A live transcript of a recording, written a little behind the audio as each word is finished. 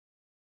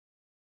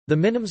The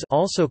Minims,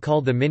 also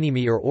called the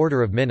Minimi or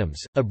Order of Minims,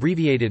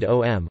 abbreviated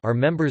OM, are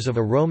members of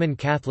a Roman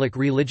Catholic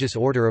religious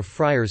order of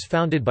friars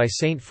founded by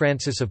Saint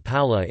Francis of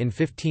Paola in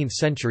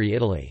 15th-century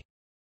Italy.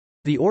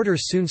 The order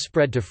soon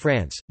spread to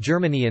France,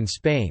 Germany and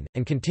Spain,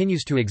 and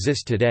continues to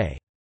exist today.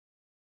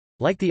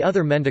 Like the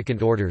other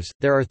mendicant orders,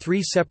 there are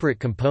three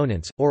separate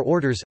components, or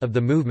orders, of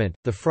the movement: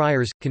 the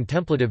friars,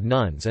 contemplative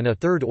nuns and a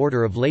third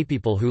order of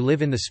laypeople who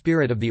live in the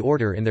spirit of the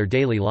order in their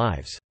daily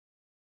lives.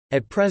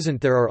 At present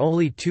there are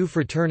only two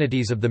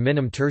fraternities of the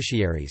Minim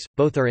tertiaries,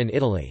 both are in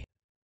Italy.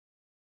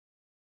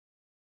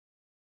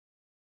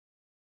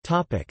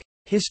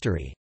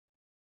 History.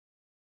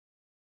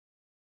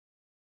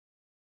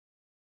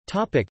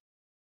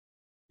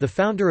 The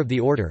founder of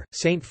the order,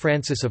 Saint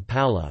Francis of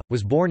Paola,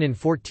 was born in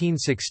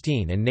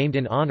 1416 and named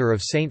in honor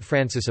of Saint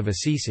Francis of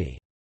Assisi.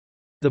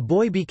 The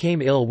boy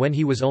became ill when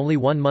he was only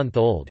 1 month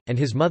old, and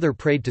his mother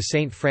prayed to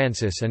Saint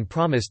Francis and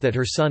promised that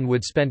her son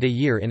would spend a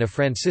year in a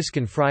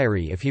Franciscan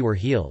friary if he were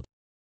healed.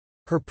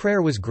 Her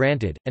prayer was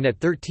granted, and at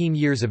 13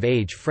 years of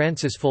age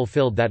Francis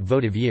fulfilled that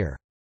votive year.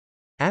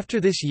 After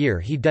this year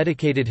he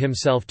dedicated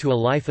himself to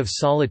a life of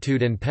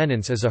solitude and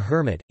penance as a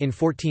hermit. In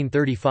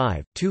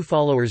 1435, two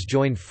followers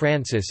joined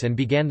Francis and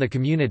began the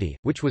community,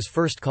 which was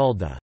first called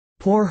the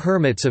Poor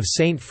Hermits of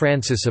Saint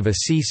Francis of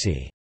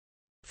Assisi.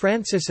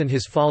 Francis and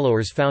his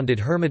followers founded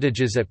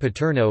hermitages at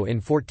Paterno in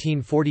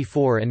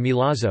 1444 and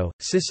Milazzo,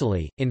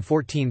 Sicily, in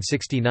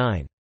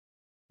 1469.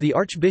 The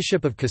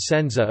Archbishop of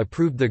Cosenza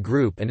approved the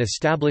group and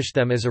established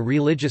them as a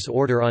religious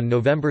order on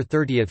November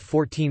 30,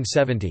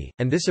 1470,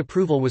 and this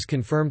approval was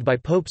confirmed by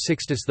Pope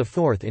Sixtus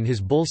IV in his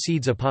bull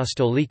Sedes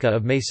Apostolica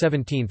of May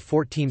 17,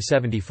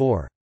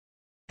 1474.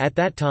 At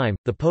that time,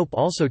 the Pope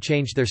also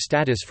changed their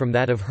status from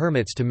that of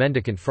hermits to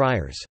mendicant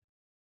friars.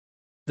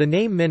 The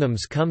name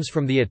Minims comes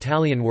from the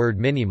Italian word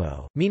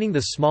minimo, meaning the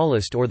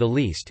smallest or the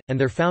least, and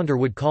their founder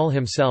would call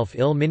himself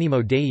Il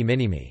Minimo dei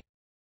Minimi.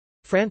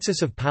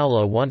 Francis of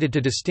Paola wanted to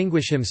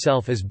distinguish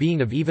himself as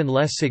being of even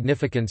less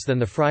significance than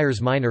the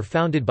Friars Minor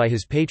founded by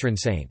his patron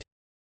saint.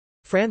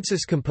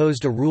 Francis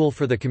composed a rule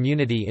for the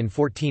community in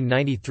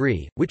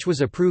 1493, which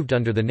was approved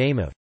under the name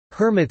of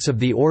Hermits of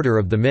the Order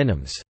of the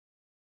Minims.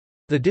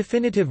 The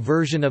definitive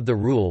version of the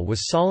rule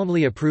was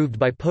solemnly approved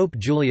by Pope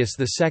Julius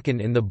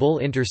II in the bull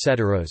Inter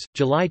Ceteros,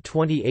 July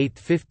 28,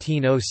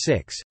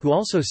 1506, who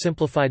also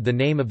simplified the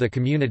name of the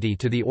community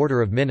to the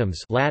Order of Minims,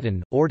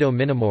 Latin, Ordo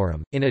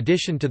Minimorum. In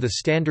addition to the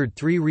standard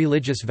 3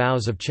 religious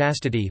vows of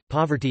chastity,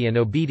 poverty and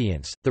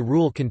obedience, the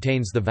rule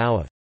contains the vow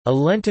of a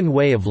Lenten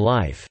way of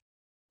life,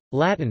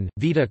 Latin,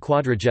 Vita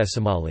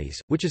Quadragesimalis,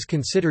 which is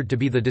considered to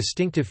be the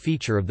distinctive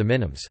feature of the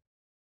Minims.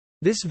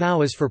 This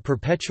vow is for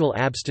perpetual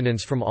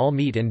abstinence from all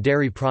meat and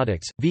dairy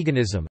products,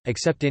 veganism,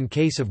 except in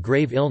case of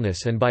grave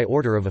illness and by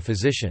order of a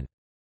physician.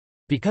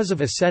 Because of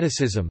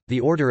asceticism,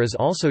 the order is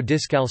also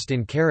discalced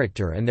in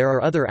character and there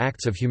are other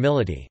acts of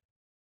humility.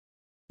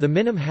 The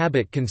Minim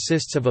habit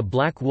consists of a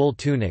black wool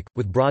tunic,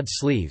 with broad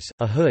sleeves,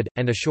 a hood,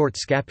 and a short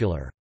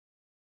scapular.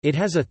 It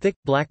has a thick,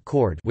 black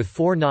cord with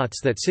 4 knots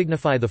that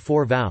signify the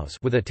 4 vows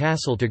with a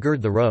tassel to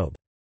gird the robe.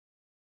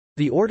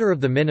 The Order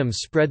of the Minims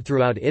spread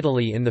throughout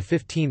Italy in the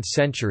 15th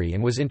century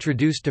and was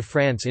introduced to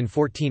France in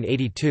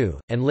 1482,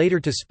 and later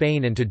to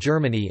Spain and to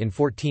Germany in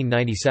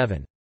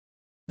 1497.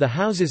 The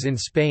houses in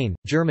Spain,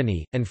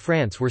 Germany, and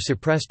France were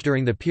suppressed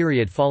during the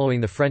period following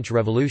the French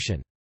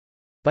Revolution.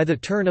 By the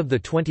turn of the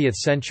 20th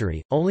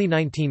century, only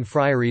 19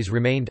 friaries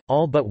remained,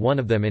 all but one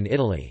of them in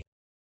Italy.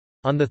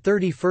 On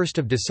 31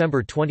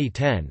 December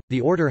 2010, the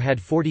order had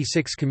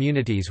 46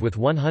 communities with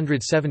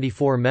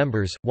 174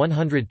 members,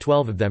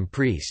 112 of them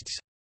priests.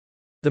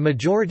 The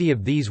majority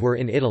of these were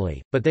in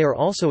Italy, but they are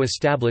also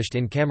established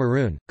in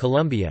Cameroon,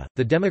 Colombia,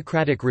 the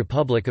Democratic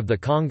Republic of the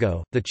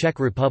Congo, the Czech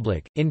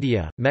Republic,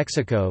 India,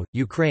 Mexico,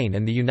 Ukraine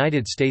and the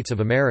United States of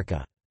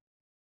America.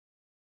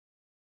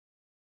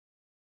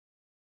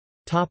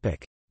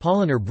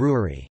 Paulaner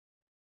Brewery.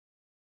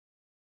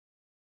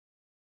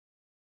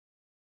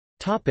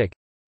 The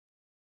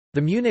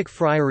Munich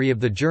Friary of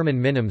the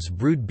German Minims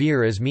brewed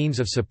beer as means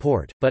of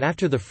support, but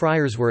after the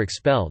friars were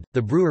expelled,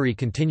 the brewery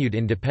continued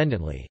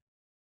independently.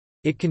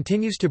 It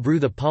continues to brew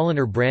the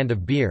Paulaner brand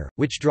of beer,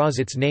 which draws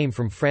its name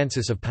from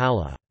Francis of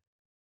Paola.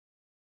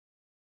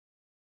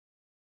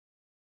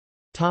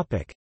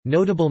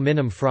 Notable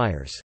Minim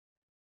friars.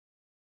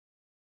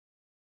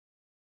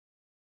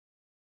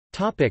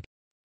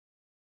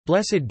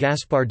 Blessed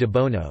Gaspar de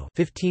Bono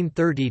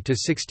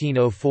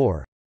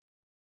 (1530–1604),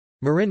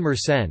 Marin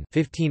Mersenne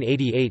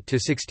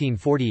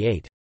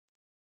 (1588–1648),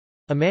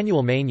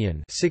 Emmanuel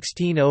Maignan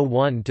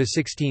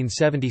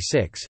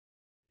 (1601–1676),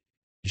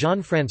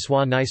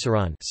 Jean-François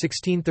Niceron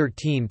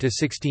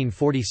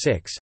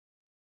 (1613–1646),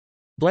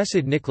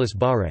 Blessed Nicolas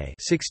Barré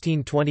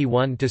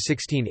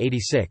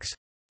 (1621–1686),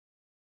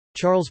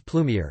 Charles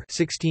Plumier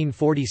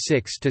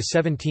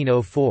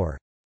 (1646–1704),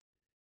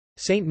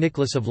 Saint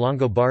Nicholas of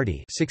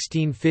Longobardy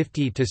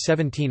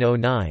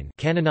 (1650–1709),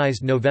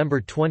 canonized November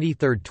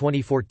 23,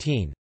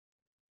 2014.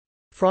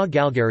 Fra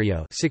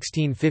Galgario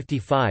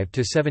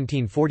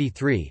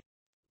 (1655–1743).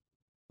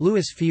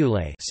 Louis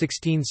Fiolet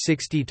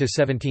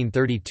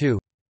 (1660–1732).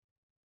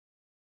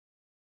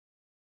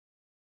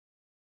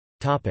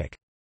 Topic: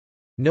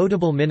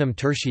 Notable Minim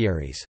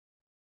tertiaries.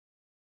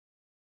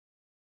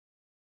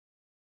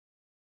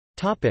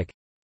 Topic: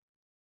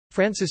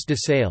 Francis de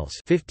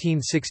Sales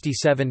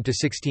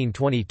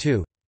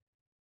 (1567–1622).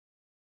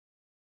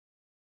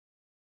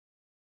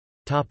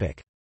 Topic: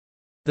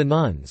 The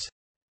nuns.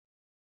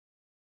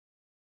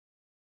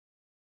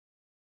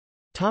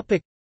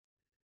 Topic: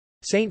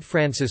 Saint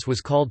Francis was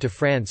called to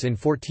France in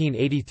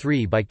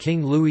 1483 by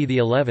King Louis XI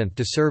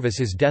to serve as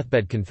his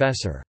deathbed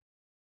confessor.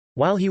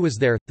 While he was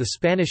there, the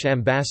Spanish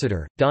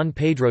ambassador, Don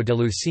Pedro de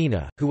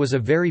Lucena, who was a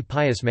very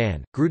pious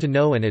man, grew to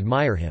know and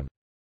admire him.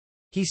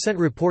 He sent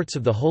reports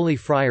of the holy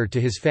friar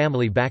to his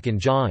family back in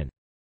Jaén.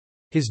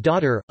 His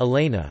daughter,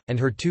 Elena, and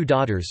her two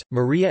daughters,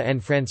 Maria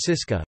and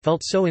Francisca,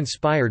 felt so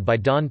inspired by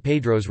Don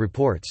Pedro's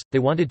reports, they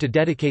wanted to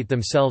dedicate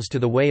themselves to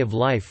the way of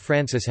life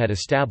Francis had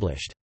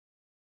established.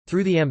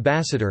 Through the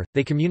ambassador,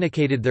 they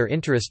communicated their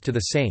interest to the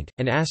saint,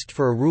 and asked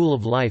for a rule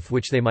of life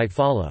which they might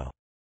follow.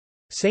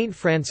 Saint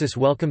Francis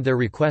welcomed their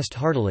request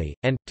heartily,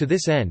 and, to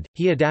this end,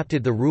 he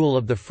adapted the rule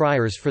of the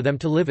friars for them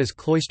to live as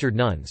cloistered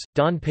nuns.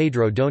 Don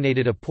Pedro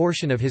donated a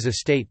portion of his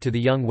estate to the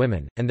young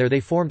women, and there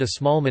they formed a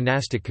small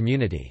monastic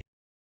community.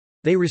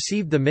 They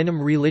received the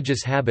Minim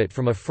religious habit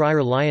from a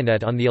friar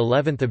Lionnet on the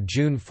 11th of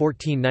June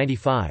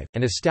 1495,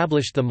 and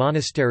established the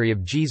monastery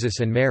of Jesus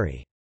and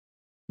Mary.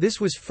 This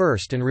was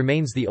first and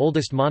remains the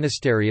oldest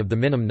monastery of the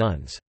Minim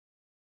nuns.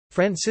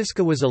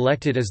 Francisca was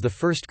elected as the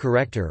first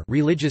corrector,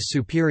 religious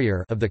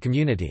superior of the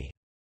community.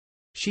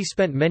 She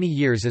spent many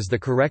years as the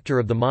corrector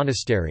of the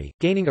monastery,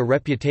 gaining a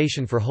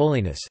reputation for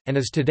holiness, and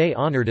is today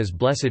honored as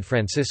Blessed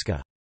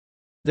Francisca.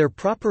 Their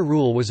proper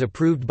rule was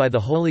approved by the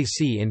Holy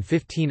See in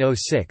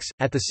 1506,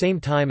 at the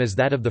same time as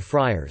that of the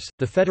friars.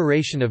 The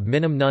Federation of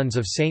Minim Nuns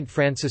of St.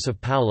 Francis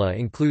of Paula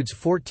includes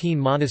 14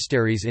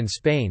 monasteries in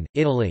Spain,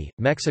 Italy,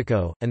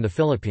 Mexico, and the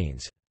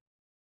Philippines.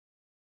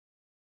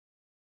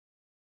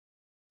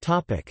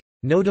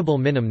 Notable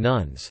Minim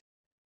nuns.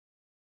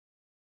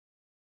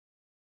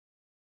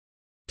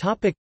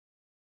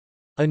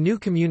 A new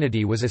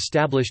community was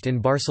established in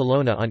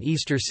Barcelona on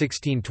Easter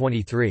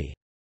 1623.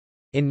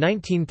 In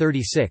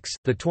 1936,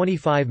 the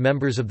 25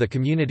 members of the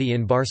community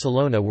in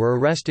Barcelona were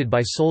arrested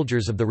by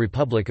soldiers of the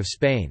Republic of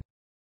Spain.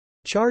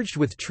 Charged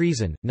with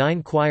treason,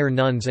 9 choir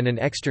nuns and an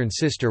extern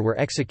sister were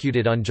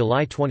executed on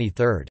July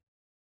 23.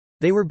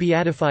 They were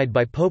beatified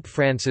by Pope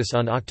Francis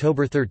on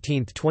October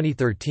 13,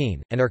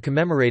 2013, and are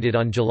commemorated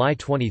on July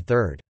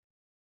 23.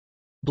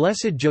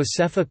 Blessed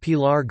Josefa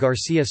Pilar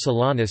García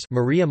Solanas,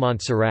 Maria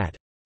Montserrat.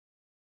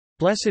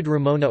 Blessed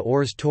Ramona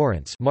Ors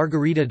Torrents,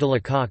 Margarita de la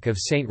Coque of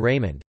Saint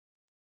Raymond.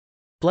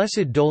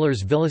 Blessed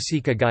Dolores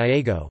Villaseca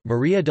Gallego,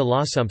 Maria de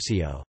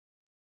l'Assumpció.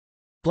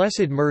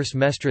 Blessed Merce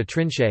Mestre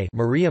Trinche,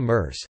 Maria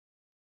Merce.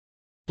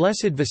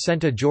 Blessed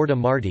Vicenta Jorda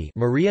Martí,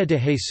 Maria de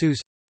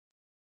Jesus.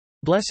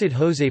 Blessed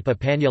Josepa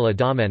Paniela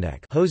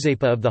Domenech,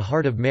 Josepa of the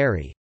Heart of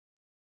Mary.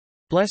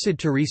 Blessed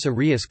Teresa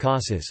Rias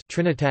Casas,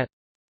 Trinitat.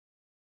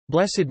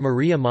 Blessed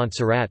Maria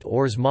Montserrat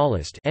Ors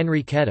Molist,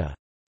 Enriqueta.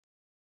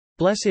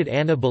 Blessed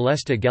Anna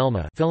Balesta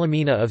Gelma,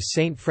 Filomena of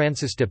Saint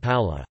Francis de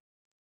Paula.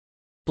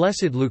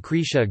 Blessed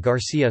Lucrecia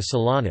Garcia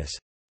Solanas.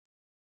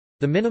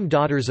 The Minim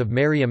Daughters of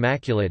Mary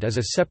Immaculate is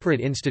a separate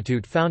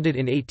institute founded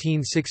in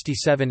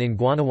 1867 in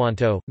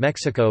Guanajuato,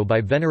 Mexico by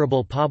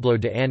Venerable Pablo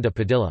de Anda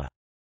Padilla.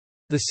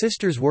 The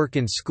sisters work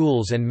in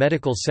schools and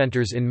medical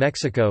centers in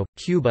Mexico,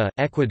 Cuba,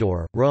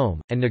 Ecuador,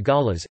 Rome, and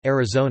Nogales,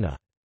 Arizona.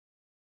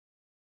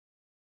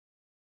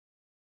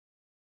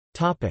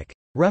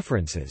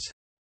 References.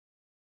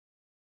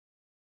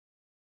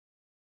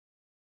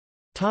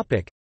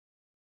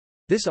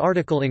 This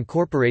article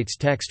incorporates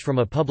text from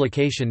a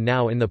publication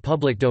now in the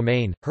public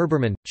domain,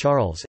 Herbermann,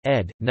 Charles,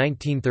 ed.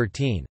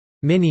 1913.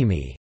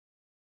 Minimi.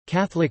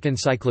 Catholic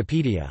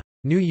Encyclopedia.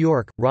 New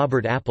York,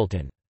 Robert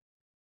Appleton.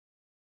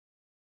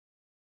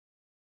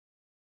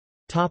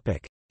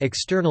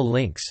 External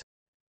links.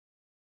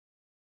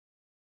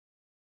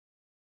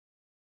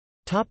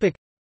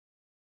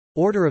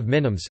 Order of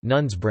Minims,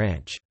 Nuns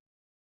Branch.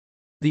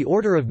 The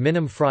Order of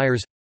Minim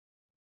Friars.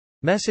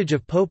 Message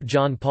of Pope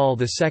John Paul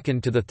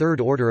II to the Third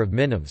Order of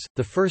Minims,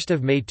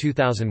 1 May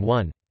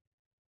 2001.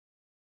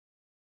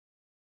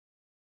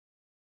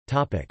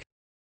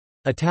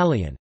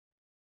 Italian.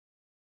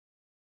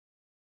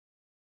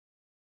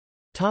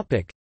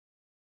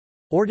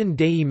 Ordine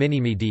dei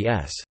Minimi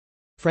ds.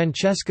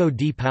 Francesco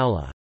di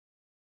Paola.